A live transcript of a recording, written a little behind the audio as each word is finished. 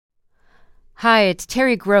Hi, it's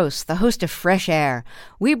Terry Gross, the host of Fresh Air.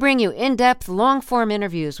 We bring you in-depth, long-form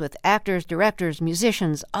interviews with actors, directors,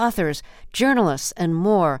 musicians, authors, journalists, and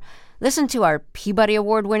more. Listen to our Peabody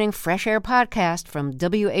Award-winning Fresh Air podcast from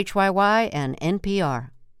WHYY and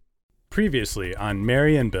NPR. Previously on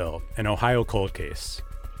Mary and Bill, an Ohio cold case.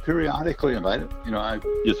 Periodically,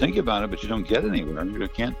 you think about it, but you don't get anywhere. You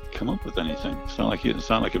can't come up with anything. It's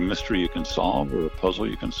not like a mystery you can solve or a puzzle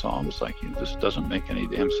you can solve. It's like it just doesn't make any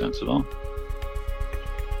damn sense at all.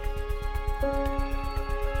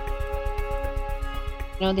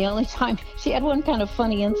 The only time she had one kind of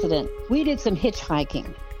funny incident. We did some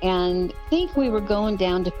hitchhiking and I think we were going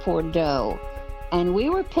down to Bordeaux, and we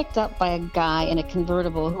were picked up by a guy in a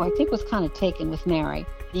convertible who I think was kind of taken with Mary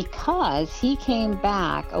because he came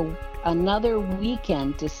back another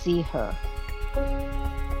weekend to see her.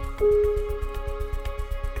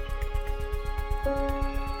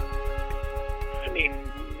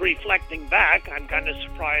 Reflecting back, I'm kind of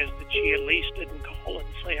surprised that she at least didn't call and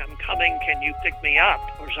say, "I'm coming, can you pick me up?"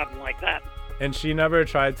 or something like that. And she never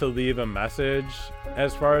tried to leave a message,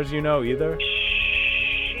 as far as you know, either?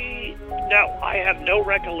 No, I have no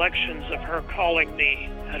recollections of her calling me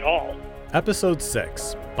at all. Episode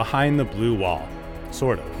 6, Behind the Blue Wall.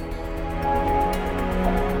 Sort of.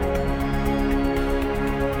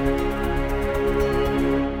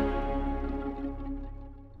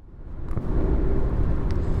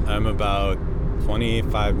 I'm about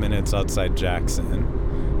 25 minutes outside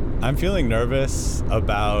Jackson. I'm feeling nervous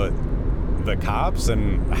about the cops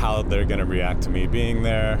and how they're going to react to me being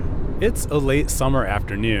there. It's a late summer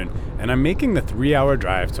afternoon, and I'm making the 3-hour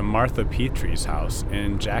drive to Martha Petry's house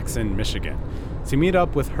in Jackson, Michigan, to meet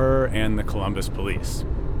up with her and the Columbus police.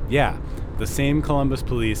 Yeah, the same Columbus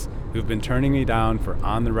police who've been turning me down for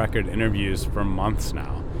on-the-record interviews for months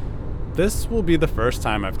now. This will be the first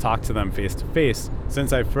time I've talked to them face-to-face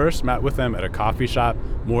since I first met with them at a coffee shop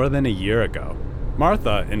more than a year ago.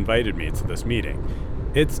 Martha invited me to this meeting.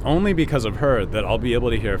 It's only because of her that I'll be able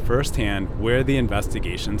to hear firsthand where the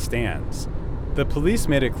investigation stands. The police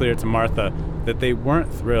made it clear to Martha that they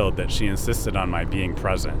weren't thrilled that she insisted on my being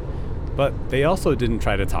present, but they also didn't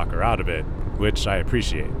try to talk her out of it, which I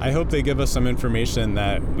appreciate. I hope they give us some information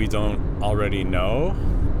that we don't already know,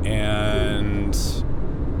 and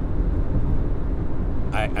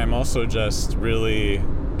I'm also just really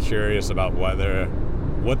curious about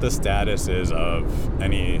what the status is of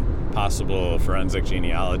any possible forensic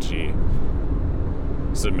genealogy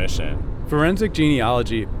submission. Forensic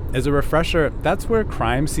genealogy, as a refresher, that's where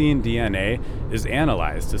crime scene DNA is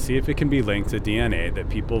analyzed to see if it can be linked to DNA that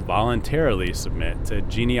people voluntarily submit to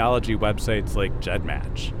genealogy websites like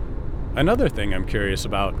GEDmatch. Another thing I'm curious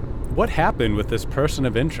about, what happened with this person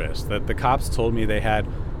of interest that the cops told me they had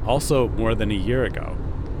also more than a year ago?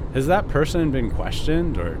 Has that person been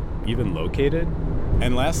questioned or even located?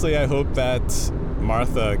 And lastly, I hope that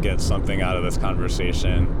Martha gets something out of this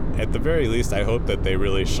conversation. At the very least, I hope that they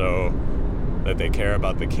really show that they care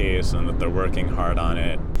about the case and that they're working hard on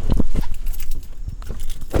it.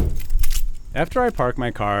 After I park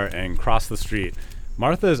my car and cross the street,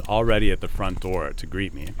 Martha is already at the front door to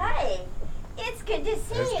greet me. Hi. It's good to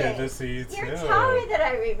see you. It's good to see you, too. You're taller than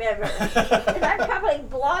I remember. And I'm probably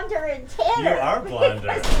blonder and tanner. You are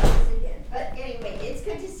blonder. But anyway, it's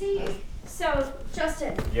good to see you. So,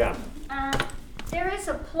 Justin. Yeah. There is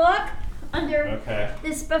a plug under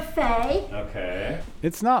this buffet. Okay.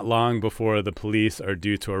 It's not long before the police are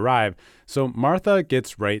due to arrive, so Martha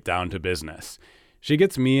gets right down to business. She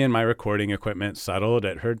gets me and my recording equipment settled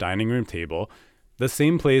at her dining room table, the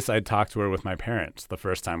same place I'd talked to her with my parents the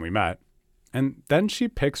first time we met. And then she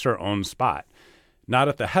picks her own spot, not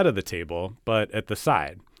at the head of the table, but at the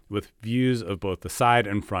side, with views of both the side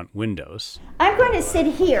and front windows. I'm going to sit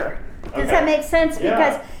here. Does that make sense? Yeah.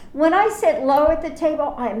 Because when I sit low at the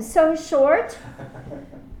table, I'm so short.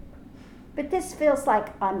 But this feels like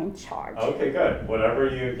I'm in charge. Okay, good. Whatever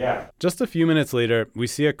yeah. Just a few minutes later, we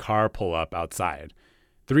see a car pull up outside.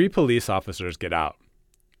 3 police officers get out.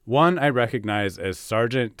 One I recognize as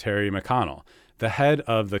Sergeant Terry McConnell, the head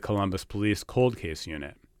of the Columbus Police Cold Case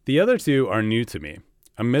Unit. The other 2 are new to me,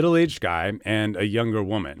 a middle-aged guy and a younger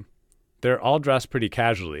woman. They're all dressed pretty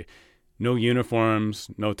casually. No uniforms,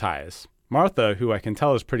 no ties. Martha, who I can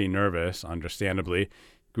tell is pretty nervous, understandably,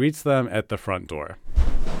 greets them at the front door.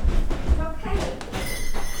 Okay.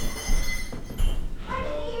 I'm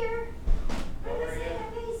here. I'm in the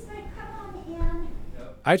basement. Come on in.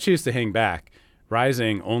 I choose to hang back,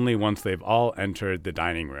 rising only once they've all entered the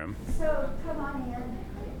dining room. So, come on in.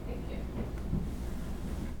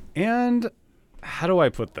 And how do I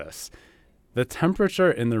put this? The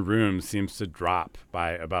temperature in the room seems to drop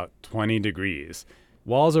by about 20 degrees.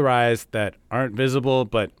 Walls arise that aren't visible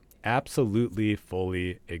but absolutely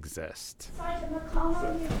fully exist. Sergeant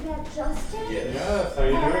McConnell, you've met Justin? Yes, how are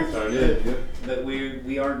you doing, Sergeant? Good. But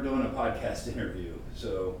we aren't doing a podcast interview,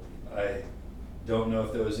 so I don't know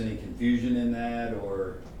if there was any confusion in that,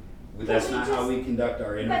 or that's not how we conduct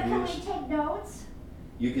our interviews. But can we take notes?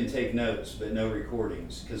 You can take notes, but no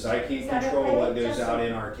recordings, because I can't Is that control okay, what goes Justin? out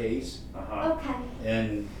in our case. Okay.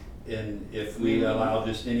 And if we allow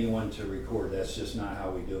just anyone to record, that's just not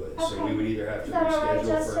how we do it. So we Okay. would either have to Is that all right, reschedule for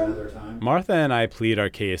Justin? another time. Martha and I plead our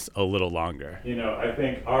case a little longer. You know, I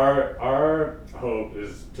think our hope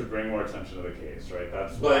is to bring more attention to the case, right?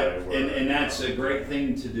 That's And that's a great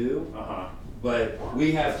thing to do. But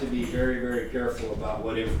we have to be very, very careful about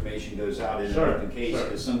what information goes out in an open case,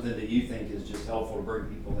 because something that you think is just helpful to bring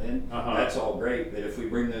people in, that's all great. But if we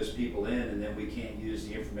bring those people in and then we can't use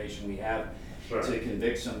the information we have to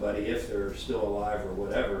convict somebody if they're still alive or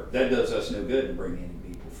whatever, that does us no good to bring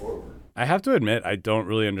any people forward. I have to admit, I don't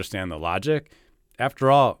really understand the logic.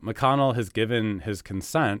 After all, McConnell has given his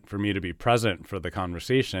consent for me to be present for the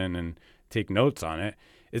conversation and take notes on it.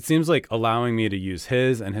 It seems like allowing me to use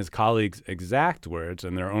his and his colleagues' exact words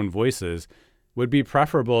in their own voices would be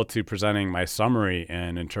preferable to presenting my summary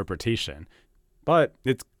and interpretation. But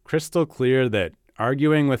it's crystal clear that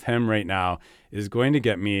arguing with him right now is going to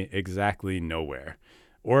get me exactly nowhere,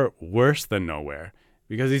 or worse than nowhere,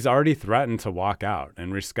 because he's already threatened to walk out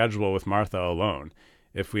and reschedule with Martha alone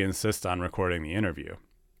if we insist on recording the interview.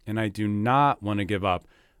 And I do not want to give up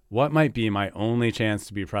what might be my only chance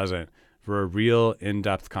to be present for a real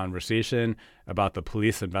in-depth conversation about the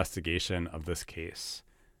police investigation of this case.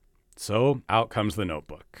 So out comes the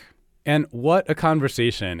notebook. And what a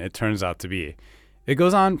conversation it turns out to be. It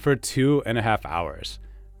goes on for 2.5 hours.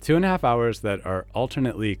 2.5 hours that are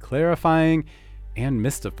alternately clarifying and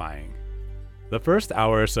mystifying. The first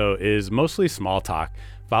hour or so is mostly small talk,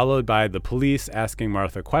 followed by the police asking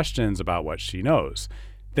Martha questions about what she knows,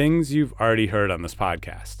 things you've already heard on this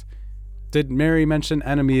podcast. Did Mary mention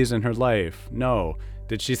enemies in her life? No.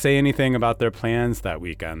 Did she say anything about their plans that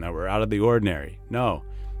weekend that were out of the ordinary? No.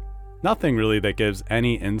 Nothing really that gives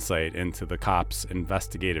any insight into the cops'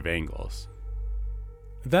 investigative angles.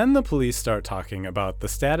 Then the police start talking about the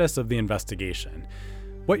status of the investigation.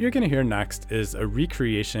 What you're going to hear next is a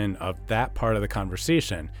recreation of that part of the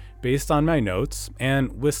conversation based on my notes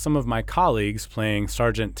and with some of my colleagues playing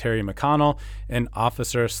Sergeant Terry McConnell and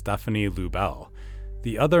Officer Stephanie Lubell.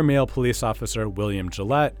 The other male police officer, William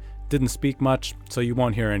Gillette, didn't speak much, so you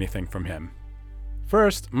won't hear anything from him.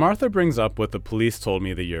 First, Martha brings up what the police told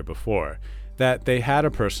me the year before, that they had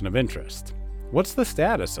a person of interest. What's the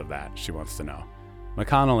status of that, she wants to know.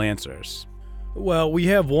 McConnell answers. Well, we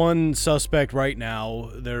have one suspect right now.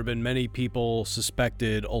 There have been many people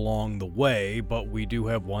suspected along the way, but we do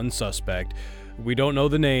have one suspect. We don't know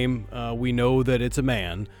the name. We know that it's a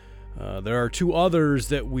man. There are two others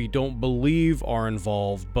that we don't believe are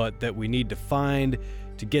involved, but that we need to find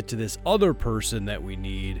to get to this other person that we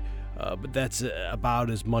need. But that's about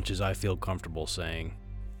as much as I feel comfortable saying.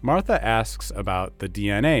 Martha asks about the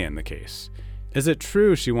DNA in the case. Is it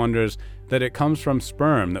true, she wonders, that it comes from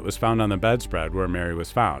sperm that was found on the bedspread where Mary was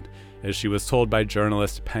found, as she was told by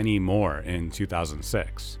journalist Penny Moore in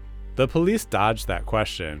 2006? The police dodged that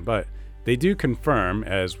question, but they do confirm,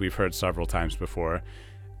 as we've heard several times before,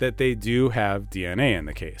 that they do have DNA in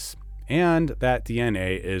the case, and that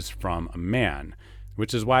DNA is from a man,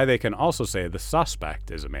 which is why they can also say the suspect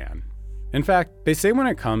is a man. In fact, they say when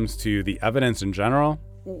it comes to the evidence in general,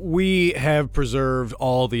 we have preserved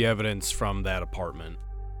all the evidence from that apartment.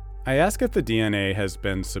 I ask if the DNA has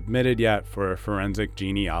been submitted yet for forensic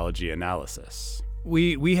genealogy analysis.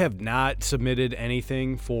 We have not submitted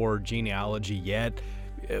anything for genealogy yet.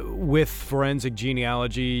 With forensic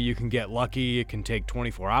genealogy, you can get lucky. It can take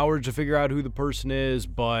 24 hours to figure out who the person is,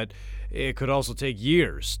 but it could also take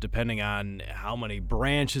years, depending on how many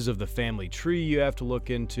branches of the family tree you have to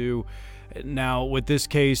look into. Now, with this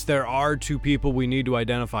case, there are two people we need to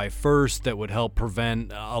identify first that would help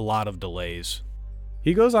prevent a lot of delays.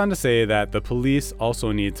 He goes on to say that the police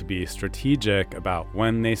also need to be strategic about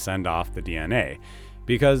when they send off the DNA,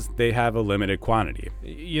 because they have a limited quantity.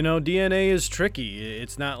 You know, DNA is tricky.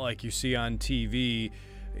 It's not like you see on TV.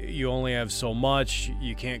 You only have so much.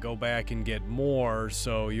 You can't go back and get more,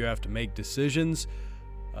 so you have to make decisions.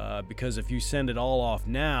 Because if you send it all off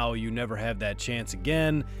now, you never have that chance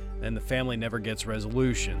again, and the family never gets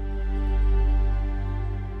resolution.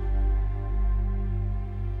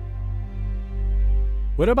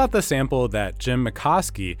 What about the sample that Jim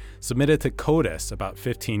McCoskey submitted to CODIS about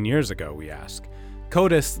 15 years ago, we ask?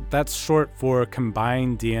 CODIS, that's short for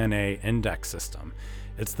Combined DNA Index System.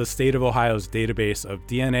 It's the state of Ohio's database of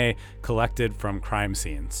DNA collected from crime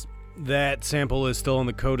scenes. That sample is still in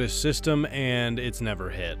the CODIS system, and it's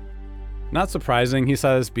never hit. Not surprising, he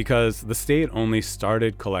says, because the state only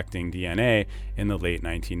started collecting DNA in the late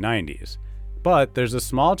 1990s. But there's a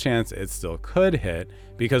small chance it still could hit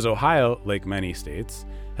because Ohio, like many states,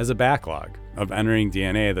 has a backlog of entering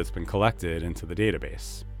DNA that's been collected into the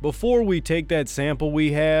database. Before we take that sample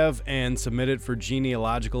we have and submit it for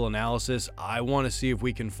genealogical analysis, I want to see if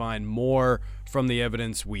we can find more from the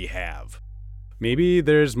evidence we have. Maybe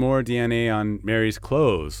there's more DNA on Mary's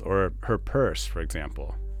clothes or her purse, for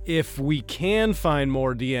example. If we can find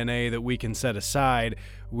more DNA that we can set aside,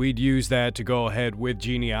 we'd use that to go ahead with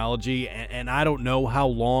genealogy, and I don't know how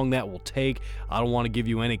long that will take. I don't want to give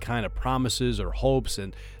you any kind of promises or hopes,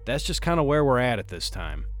 and that's just kind of where we're at this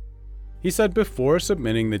time. He said before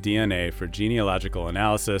submitting the DNA for genealogical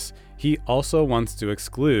analysis, he also wants to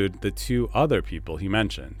exclude the 2 other people he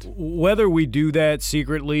mentioned. Whether we do that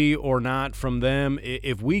secretly or not from them,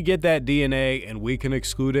 if we get that DNA and we can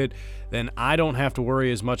exclude it, then I don't have to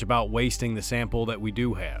worry as much about wasting the sample that we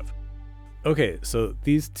do have. Okay, so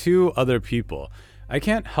these 2 other people, I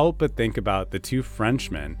can't help but think about the 2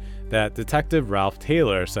 Frenchmen that Detective Ralph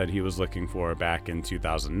Taylor said he was looking for back in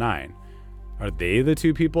 2009. Are they the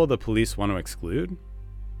 2 people the police want to exclude?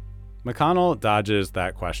 McConnell dodges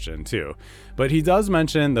that question too, but he does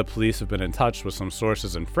mention the police have been in touch with some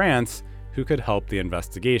sources in France who could help the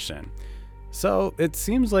investigation. So it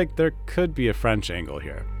seems like there could be a French angle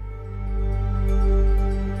here.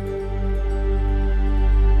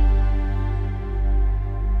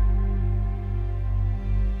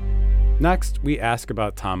 Next, we ask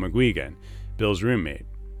about Tom McGuigan, Bill's roommate.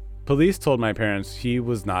 Police told my parents he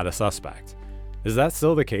was not a suspect. Is that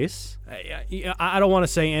still the case? I don't want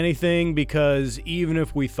to say anything because even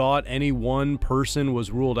if we thought any one person was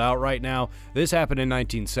ruled out right now, this happened in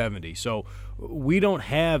 1970, so we don't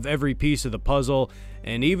have every piece of the puzzle,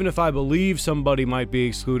 and even if I believe somebody might be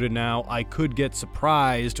excluded now, I could get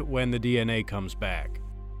surprised when the DNA comes back.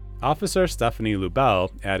 Officer Stephanie Lubell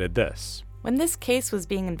added this. When this case was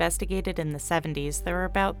being investigated in the 70s, there were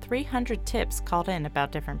about 300 tips called in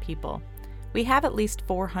about different people. We have at least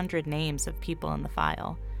 400 names of people in the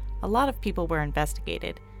file. A lot of people were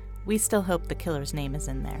investigated. We still hope the killer's name is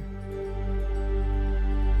in there.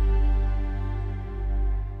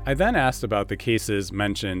 I then asked about the cases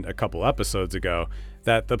mentioned a couple episodes ago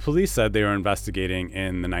that the police said they were investigating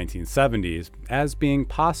in the 1970s as being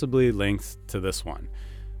possibly linked to this one.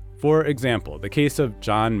 For example, the case of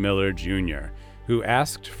John Miller Jr., who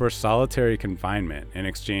asked for solitary confinement in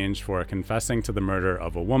exchange for confessing to the murder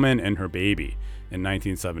of a woman and her baby in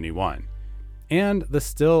 1971, and the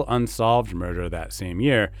still unsolved murder that same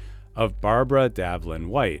year of Barbara Davlin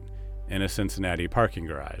White in a Cincinnati parking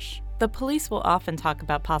garage. The police will often talk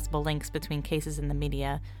about possible links between cases in the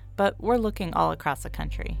media, but we're looking all across the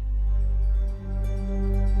country.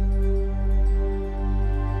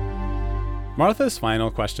 Martha's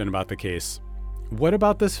final question about the case: what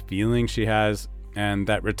about this feeling she has, and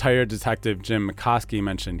that retired detective Jim McCoskey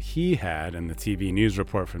mentioned he had in the TV news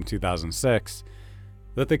report from 2006,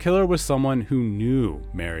 that the killer was someone who knew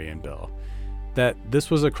Mary and Bill, that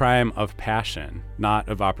this was a crime of passion, not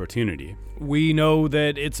of opportunity? We know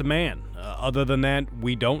that it's a man. Other than that,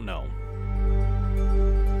 we don't know.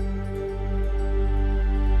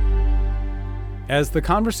 As the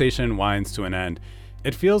conversation winds to an end,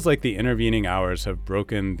 it feels like the intervening hours have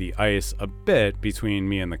broken the ice a bit between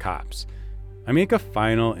me and the cops. I make a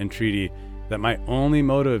final entreaty that my only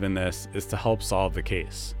motive in this is to help solve the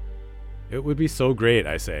case. It would be so great,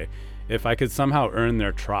 I say, if I could somehow earn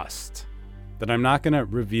their trust, that I'm not going to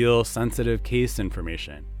reveal sensitive case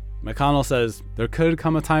information. McConnell says there could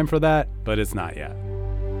come a time for that, but it's not yet.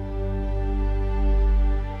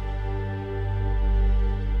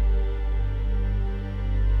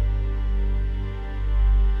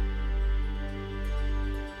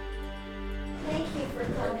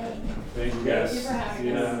 Thank you guys. Thank you for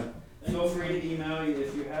having us. Feel free to email you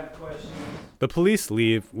if you have questions. The police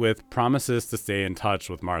leave with promises to stay in touch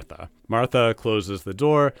with Martha. Martha closes the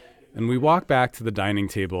door, and we walk back to the dining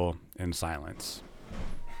table in silence.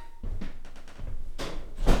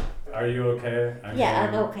 Are you okay?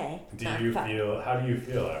 I'm okay. How do you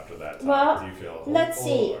feel after that time? Well, do you feel hopeful, let's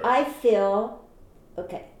see. or- I feel,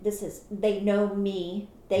 okay, they know me.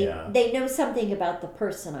 They know something about the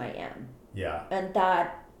person I am. Yeah. And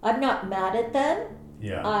that I'm not mad at them.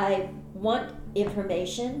 Yeah. I want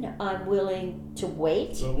information. I'm willing to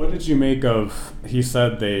wait. So what did you make of, he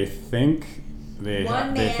said they think One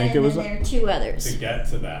man they think it was and there are 2 others. to get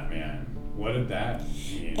to that man. What did that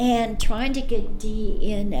mean? And trying to get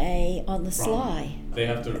DNA on the sly. They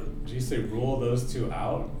have to, did you say rule those two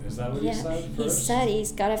out? Is that what he said first? He said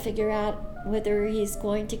he's got to figure out whether he's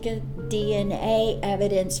going to get DNA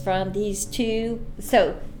evidence from these two.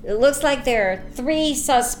 So it looks like there are 3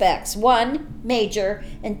 suspects, 1 major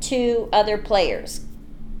and 2 other players.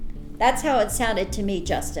 That's how it sounded to me,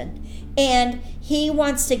 Justin. And he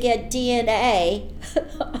wants to get DNA.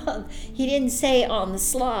 He didn't say on the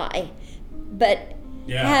sly, but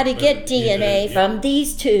how to get DNA from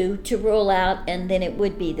these 2 to rule out, and then it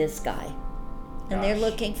would be this guy. And they're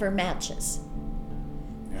looking for matches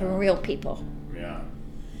from real people. Yeah.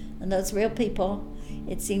 And those real people,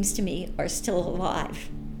 it seems to me, are still alive.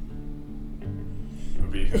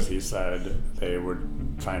 Because he said they were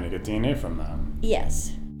trying to get DNA from them.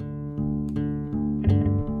 Yes.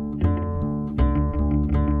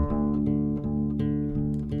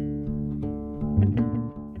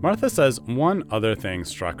 Martha says one other thing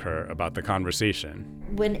struck her about the conversation.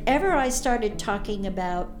 Whenever I started talking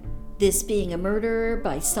about this being a murder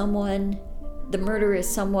by someone, the murderer is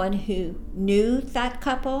someone who knew that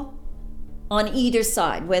couple on either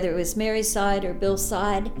side, whether it was Mary's side or Bill's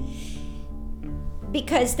side,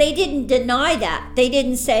 because they didn't deny that. They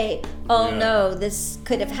didn't say, no, this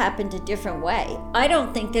could have happened a different way. I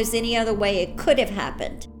don't think there's any other way it could have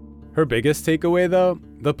happened. Her biggest takeaway, though,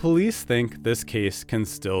 the police think this case can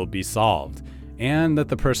still be solved, and that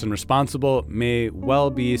the person responsible may well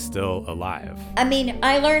be still alive. I mean,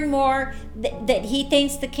 I learned more that he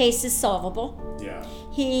thinks the case is solvable. Yeah.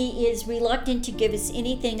 He is reluctant to give us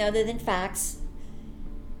anything other than facts.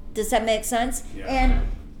 Does that make sense? Yeah.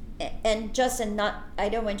 And Justin, I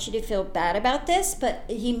don't want you to feel bad about this, but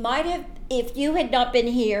he might have, if you had not been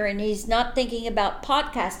here and he's not thinking about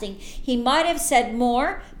podcasting, he might have said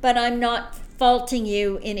more, but I'm not faulting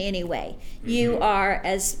you in any way. Mm-hmm. You are,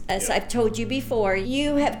 as I've told you before,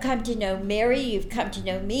 you have come to know Mary, you've come to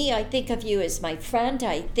know me. I think of you as my friend.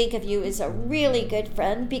 I think of you as a really good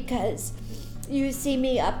friend because you see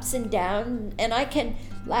me ups and downs, and I can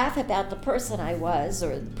laugh about the person I was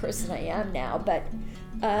or the person I am now, but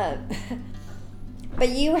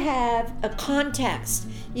you have a context.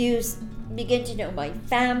 You begin to know my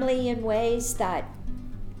family in ways that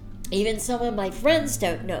even some of my friends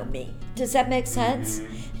don't know me. Does that make sense?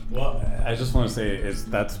 Mm-hmm. Well, I just want to say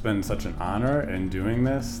that's been such an honor in doing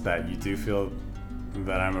this, that you do feel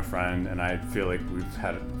that I'm a friend, and I feel like we've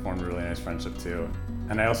formed a really nice friendship too.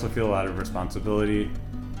 And I also feel a lot of responsibility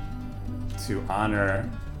to honor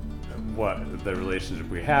what the relationship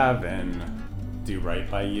we have and do right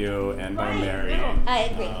by you and by Mary. No, I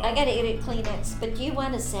agree. I gotta eat a Kleenex, but do you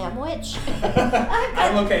want a sandwich?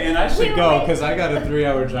 I'm okay, and I should go because I got a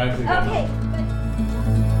 3-hour drive to go. Okay.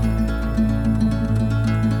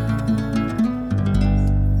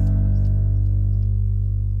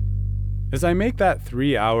 As I make that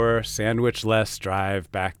 3-hour sandwich-less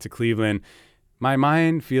drive back to Cleveland, my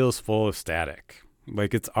mind feels full of static.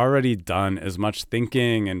 Like it's already done as much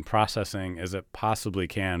thinking and processing as it possibly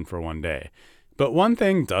can for one day. But one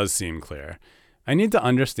thing does seem clear. I need to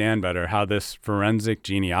understand better how this forensic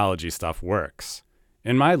genealogy stuff works.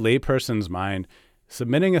 In my layperson's mind,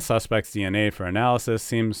 submitting a suspect's DNA for analysis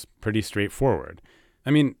seems pretty straightforward. I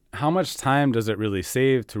mean, how much time does it really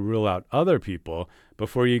save to rule out other people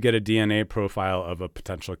before you get a DNA profile of a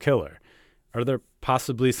potential killer? Are there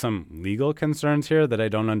possibly some legal concerns here that I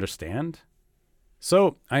don't understand?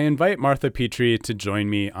 So I invite Martha Petry to join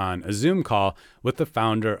me on a Zoom call with the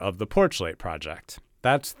founder of the Porchlight Project.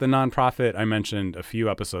 That's the nonprofit I mentioned a few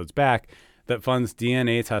episodes back that funds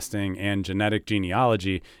DNA testing and genetic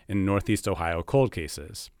genealogy in Northeast Ohio cold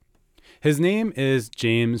cases. His name is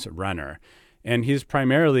James Renner, and he's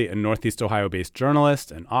primarily a Northeast Ohio-based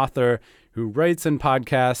journalist and author who writes in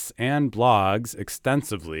podcasts and blogs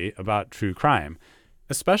extensively about true crime,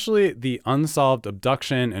 especially the unsolved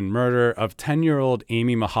abduction and murder of 10-year-old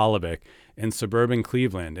Amy Mahalovic in suburban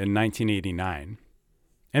Cleveland in 1989.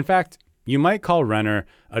 In fact, you might call Renner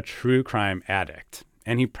a true crime addict,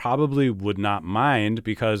 and he probably would not mind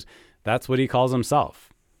because that's what he calls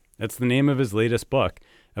himself. It's the name of his latest book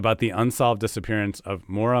about the unsolved disappearance of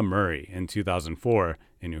Maura Murray in 2004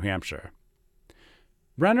 in New Hampshire.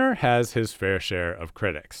 Renner has his fair share of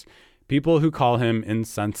critics, people who call him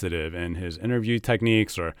insensitive in his interview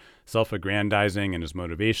techniques or self-aggrandizing in his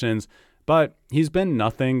motivations, but he's been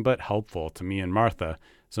nothing but helpful to me and Martha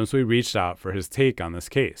since we reached out for his take on this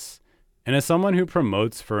case. And as someone who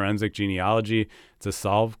promotes forensic genealogy to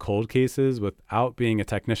solve cold cases without being a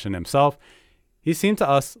technician himself, he seemed to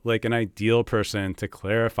us like an ideal person to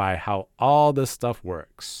clarify how all this stuff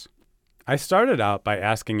works. I started out by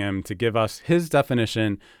asking him to give us his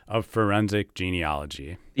definition of forensic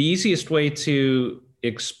genealogy. The easiest way to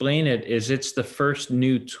explain it is it's the first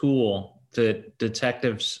new tool that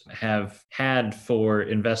detectives have had for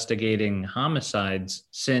investigating homicides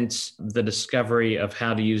since the discovery of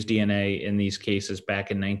how to use DNA in these cases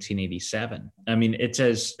back in 1987. I mean, it's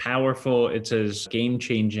as powerful, it's as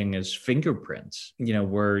game-changing as fingerprints,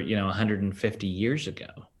 were, 150 years ago.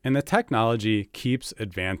 And the technology keeps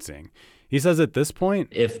advancing. He says at this point,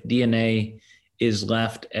 if DNA is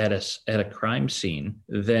left at a crime scene,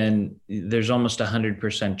 then there's almost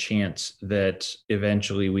 100% chance that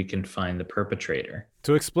eventually we can find the perpetrator.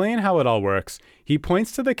 To explain how it all works, he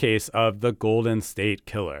points to the case of the Golden State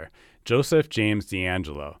Killer, Joseph James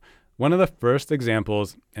DeAngelo, one of the first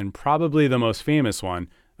examples, and probably the most famous one,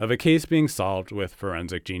 of a case being solved with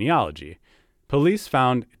forensic genealogy. Police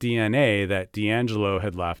found DNA that DeAngelo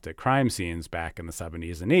had left at crime scenes back in the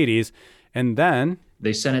 70s and 80s, and then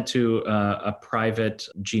they sent it to a private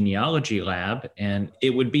genealogy lab, and it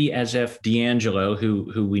would be as if DeAngelo,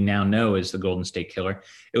 who we now know is the Golden State Killer,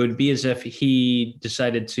 it would be as if he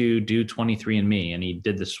decided to do 23andMe, and he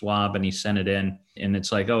did the swab and he sent it in, and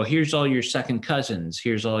it's like, oh, here's all your second cousins,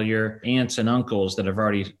 here's all your aunts and uncles that have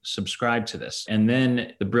already subscribed to this. And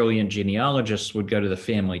then the brilliant genealogists would go to the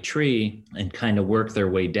family tree and kind of work their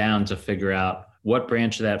way down to figure out what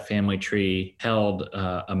branch of that family tree held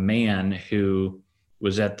a man who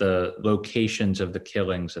was at the locations of the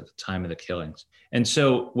killings at the time of the killings. And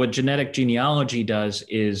so what genetic genealogy does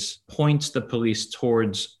is points the police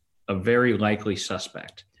towards a very likely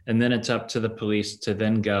suspect. And then it's up to the police to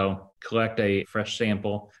then go collect a fresh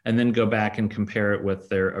sample and then go back and compare it with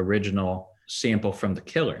their original sample from the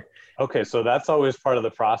killer. Okay, so that's always part of the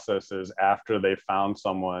process is after they found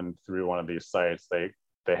someone through one of these sites, they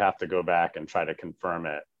have to go back and try to confirm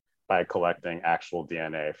it by collecting actual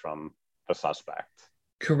DNA from the suspect.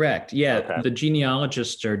 Correct. Yeah. Okay. The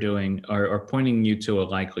genealogists are pointing you to a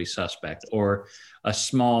likely suspect or a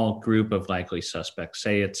small group of likely suspects.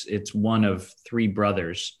 Say it's one of three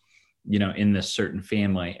brothers, in this certain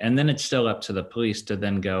family. And then it's still up to the police to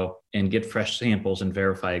then go and get fresh samples and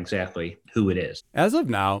verify exactly who it is. As of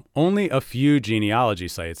now, only a few genealogy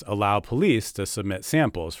sites allow police to submit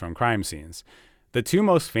samples from crime scenes. The two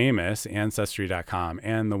most famous, Ancestry.com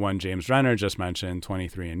and the one James Renner just mentioned,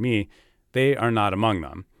 23andMe, they are not among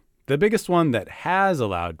them. The biggest one that has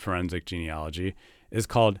allowed forensic genealogy is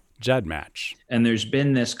called GEDmatch. And there's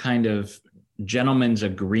been this kind of gentleman's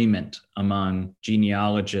agreement among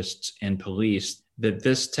genealogists and police that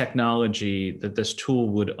this technology, that this tool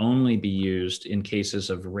would only be used in cases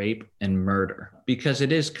of rape and murder, because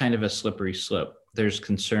it is kind of a slippery slope. There's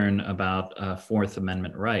concern about Fourth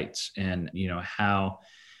Amendment rights and, how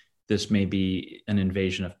this may be an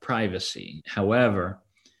invasion of privacy. However,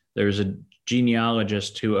 there's a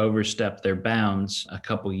genealogist who overstepped their bounds a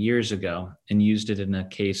couple years ago and used it in a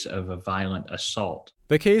case of a violent assault.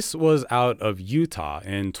 The case was out of Utah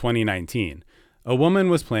in 2019. A woman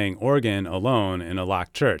was playing organ alone in a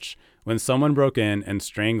locked church when someone broke in and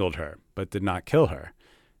strangled her, but did not kill her.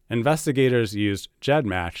 Investigators used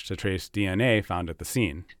GEDmatch to trace DNA found at the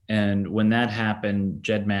scene. And when that happened,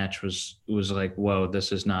 GEDmatch was like, whoa,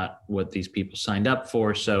 this is not what these people signed up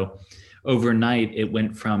for. So overnight, it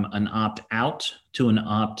went from an opt-out to an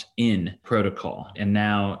opt-in protocol. And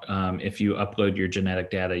now if you upload your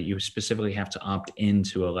genetic data, you specifically have to opt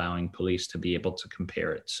into allowing police to be able to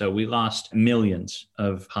compare it. So we lost millions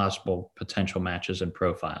of possible potential matches and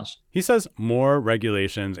profiles. He says more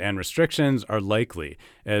regulations and restrictions are likely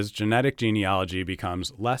as genetic genealogy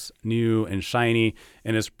becomes less new and shiny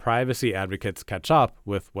and as privacy advocates catch up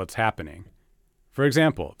with what's happening. For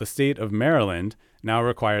example, the state of Maryland now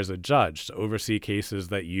requires a judge to oversee cases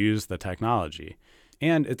that use the technology,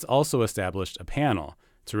 and it's also established a panel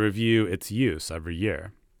to review its use every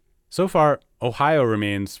year. So far, Ohio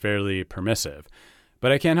remains fairly permissive,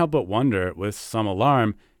 but I can't help but wonder with some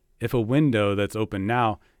alarm if a window that's open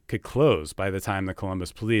now could close by the time the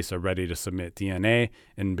Columbus police are ready to submit DNA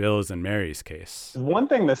in Bill's and Mary's case. One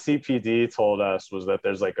thing the CPD told us was that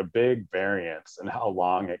there's like a big variance in how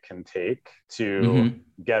long it can take to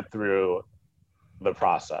get through the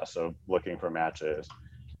process of looking for matches.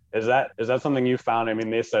 Is that something you found? I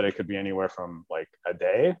mean, they said it could be anywhere from like a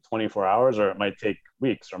day, 24 hours, or it might take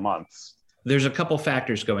weeks or months. There's a couple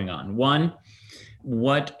factors going on. One,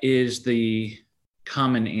 what is the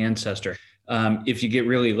common ancestor? If you get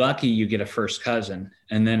really lucky, you get a first cousin,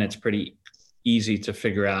 and then it's pretty easy to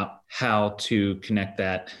figure out how to connect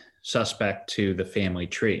that suspect to the family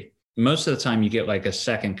tree. Most of the time you get like a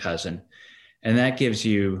second cousin, and that gives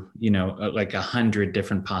you, like 100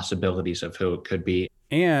 different possibilities of who it could be.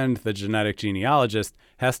 And the genetic genealogist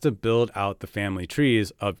has to build out the family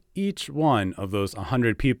trees of each one of those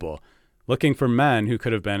 100 people, looking for men who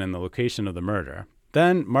could have been in the location of the murder.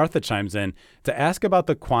 Then Martha chimes in to ask about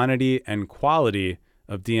the quantity and quality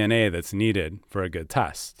of DNA that's needed for a good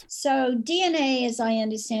test. So DNA, as I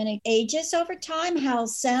understand it, ages over time, how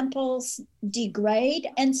samples degrade.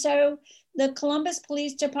 And so the Columbus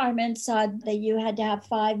Police Department said that you had to have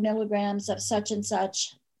 5 milligrams of such and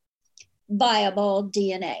such viable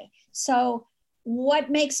DNA. So what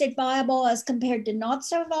makes it viable as compared to not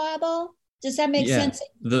so viable? Does that make sense?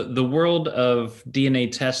 The world of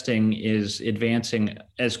DNA testing is advancing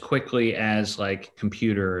as quickly as like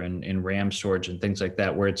computer and RAM storage and things like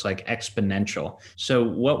that, where it's like exponential. So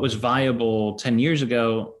what was viable 10 years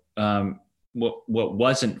ago, what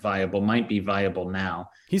wasn't viable might be viable now.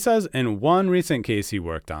 He says in one recent case he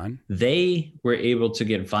worked on, they were able to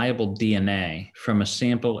get viable DNA from a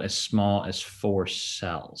sample as small as 4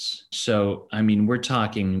 cells. So, I mean, we're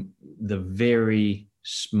talking the very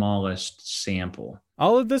smallest sample.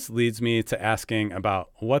 All of this leads me to asking about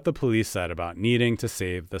what the police said about needing to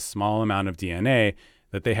save the small amount of DNA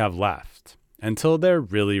that they have left until they're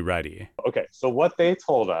really ready. Okay, so what they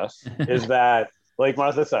told us is that, like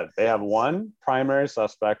Martha said, they have one primary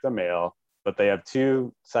suspect, a male, but they have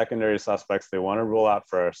 2 secondary suspects they want to rule out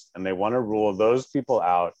first, and they want to rule those people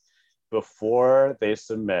out before they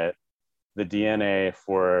submit the DNA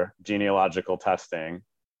for genealogical testing,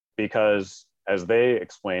 because as they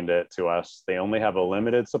explained it to us, they only have a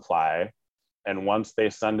limited supply, and once they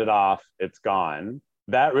send it off, it's gone.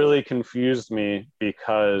 That really confused me,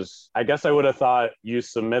 because I guess I would have thought you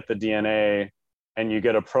submit the DNA and you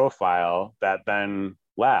get a profile that then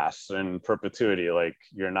lasts in perpetuity. Like,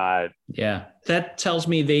 you're not... Yeah, that tells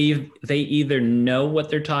me they either know what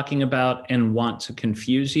they're talking about and want to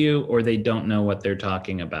confuse you, or they don't know what they're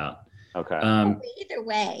talking about. Okay. Either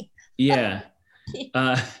way. Yeah.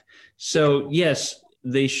 So yes,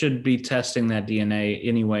 they should be testing that DNA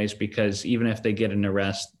anyways, because even if they get an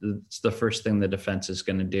arrest, it's the first thing the defense is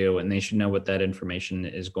going to do, and they should know what that information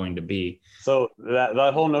is going to be. So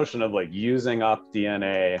that whole notion of like using up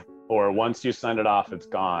DNA, or once you send it off, it's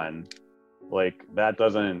gone, like that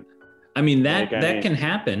doesn't... I mean, that can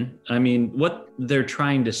happen. I mean, what they're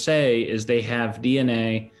trying to say is they have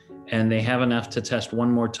DNA and they have enough to test one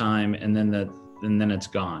more time, and then it's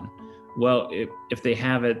gone. Well, if they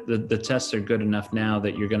have it, the tests are good enough now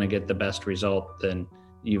that you're going to get the best result than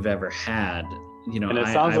you've ever had. You know, and it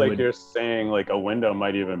sounds like you're saying like a window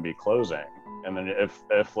might even be closing, and then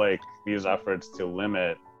if like these efforts to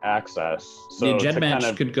limit access, so the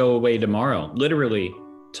GEDmatch could go away tomorrow, literally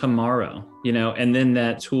tomorrow. You know, and then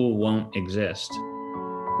that tool won't exist.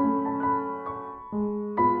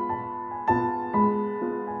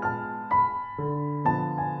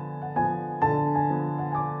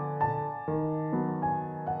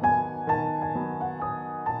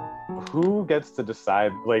 Who gets to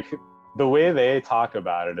decide? Like, the way they talk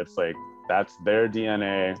about it, it's like that's their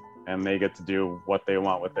DNA and they get to do what they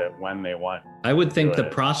want with it when they want. I would think the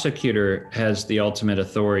prosecutor has the ultimate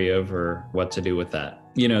authority over what to do with that.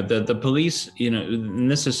 You know, the police, you know,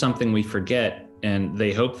 and this is something we forget, and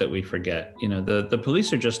they hope that we forget. You know, the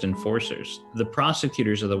police are just enforcers. The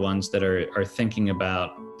prosecutors are the ones that are thinking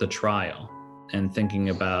about the trial and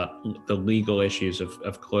thinking about the legal issues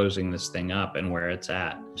of closing this thing up and where it's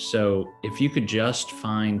at. So if you could just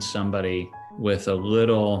find somebody with a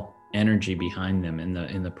little energy behind them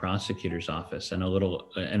in the prosecutor's office and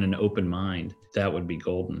an open mind, that would be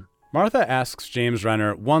golden. Martha asks James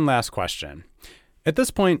Renner one last question. At this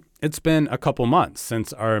point, it's been a couple months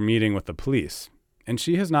since our meeting with the police, and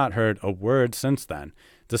she has not heard a word since then,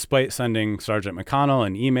 despite sending Sergeant McConnell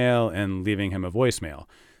an email and leaving him a voicemail,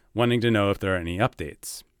 wanting to know if there are any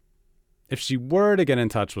updates. If she were to get in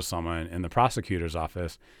touch with someone in the prosecutor's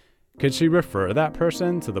office, could she refer that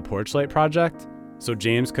person to the Porchlight Project so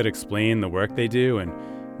James could explain the work they do and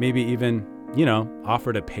maybe even,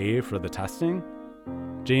 offer to pay for the testing?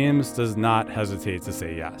 James does not hesitate to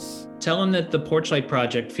say yes. Tell him that the Porchlight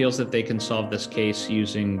Project feels that they can solve this case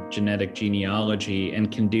using genetic genealogy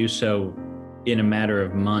and can do so in a matter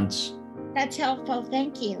of months. That's helpful.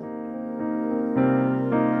 Thank you.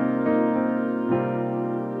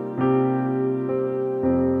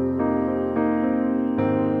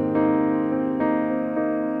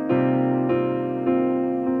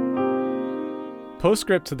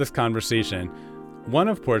 Postscript to this conversation, one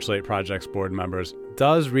of Porchlight Project's board members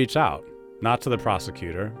does reach out, not to the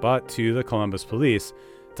prosecutor, but to the Columbus police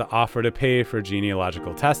to offer to pay for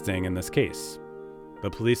genealogical testing in this case.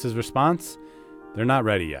 The police's response? They're not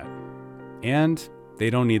ready yet. And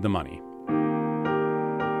they don't need the money.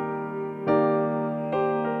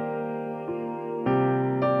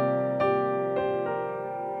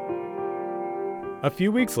 A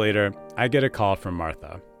few weeks later, I get a call from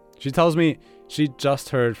Martha. She tells me she just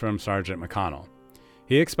heard from Sergeant McConnell.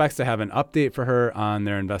 He expects to have an update for her on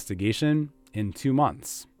their investigation in 2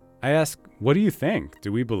 months. I ask, what do you think?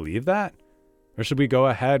 Do we believe that? Or should we go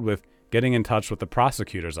ahead with getting in touch with the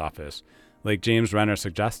prosecutor's office, like James Renner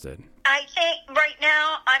suggested? I think right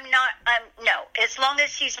now no, as long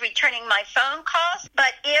as he's returning my phone calls.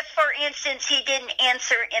 But if, for instance, he didn't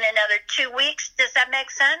answer in another 2 weeks, does that make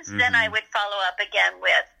sense? Mm-hmm. Then I would follow up again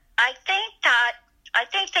with, I think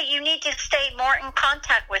that you need to stay more in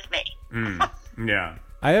contact with me. Yeah.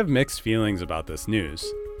 I have mixed feelings about this news.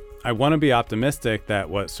 I want to be optimistic that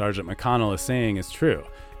what Sergeant McConnell is saying is true,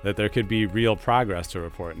 that there could be real progress to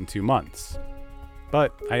report in 2 months.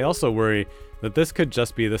 But I also worry that this could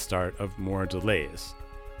just be the start of more delays.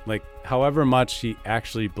 Like, however much he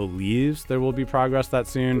actually believes there will be progress that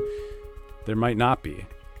soon, there might not be.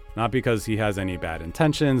 Not because he has any bad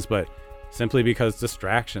intentions, but simply because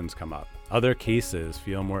distractions come up. Other cases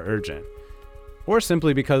feel more urgent. Or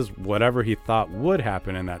simply because whatever he thought would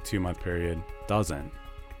happen in that 2-month period doesn't.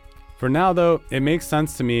 For now, though, it makes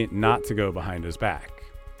sense to me not to go behind his back.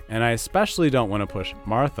 And I especially don't want to push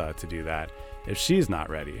Martha to do that if she's not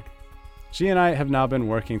ready. She and I have now been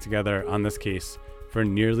working together on this case for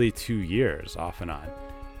nearly 2 years, off and on.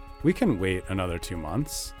 We can wait another 2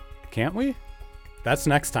 months, can't we? That's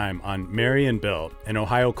next time on Mary and Bill, an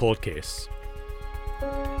Ohio cold case.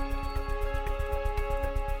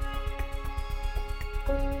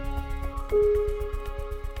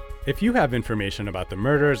 If you have information about the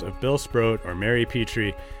murders of Bill Sproat or Mary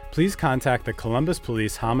Petry, please contact the Columbus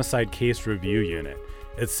Police Homicide Case Review Unit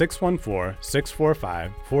at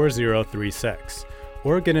 614-645-4036,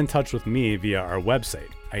 or get in touch with me via our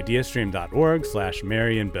website,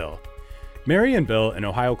 ideastream.org/MaryandBill. Mary and Bill, an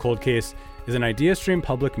Ohio Cold Case, is an IdeaStream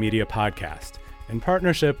public media podcast in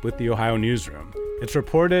partnership with the Ohio Newsroom. It's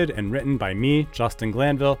reported and written by me, Justin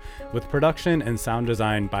Glanville, with production and sound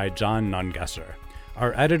design by John Nungesser.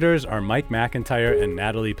 Our editors are Mike McIntyre and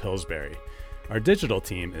Natalie Pillsbury. Our digital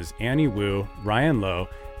team is Annie Wu, Ryan Lowe,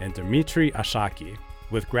 and Dmitry Ashaki,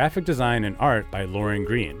 with graphic design and art by Lauren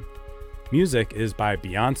Green. Music is by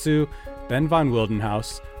Beyonce, Ben Von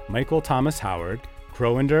Wildenhaus, Michael Thomas Howard,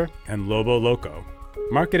 Crowender, and Lobo Loco.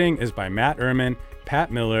 Marketing is by Matt Ehrman, Pat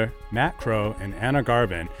Miller, Matt Crow, and Anna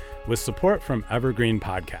Garvin, with support from Evergreen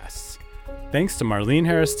Podcasts. Thanks to Marlene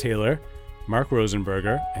Harris-Taylor, Mark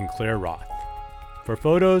Rosenberger, and Claire Roth. For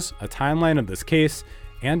photos, a timeline of this case,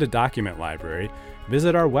 and a document library,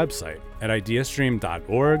 visit our website at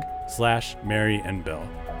ideastream.org/MaryandBill.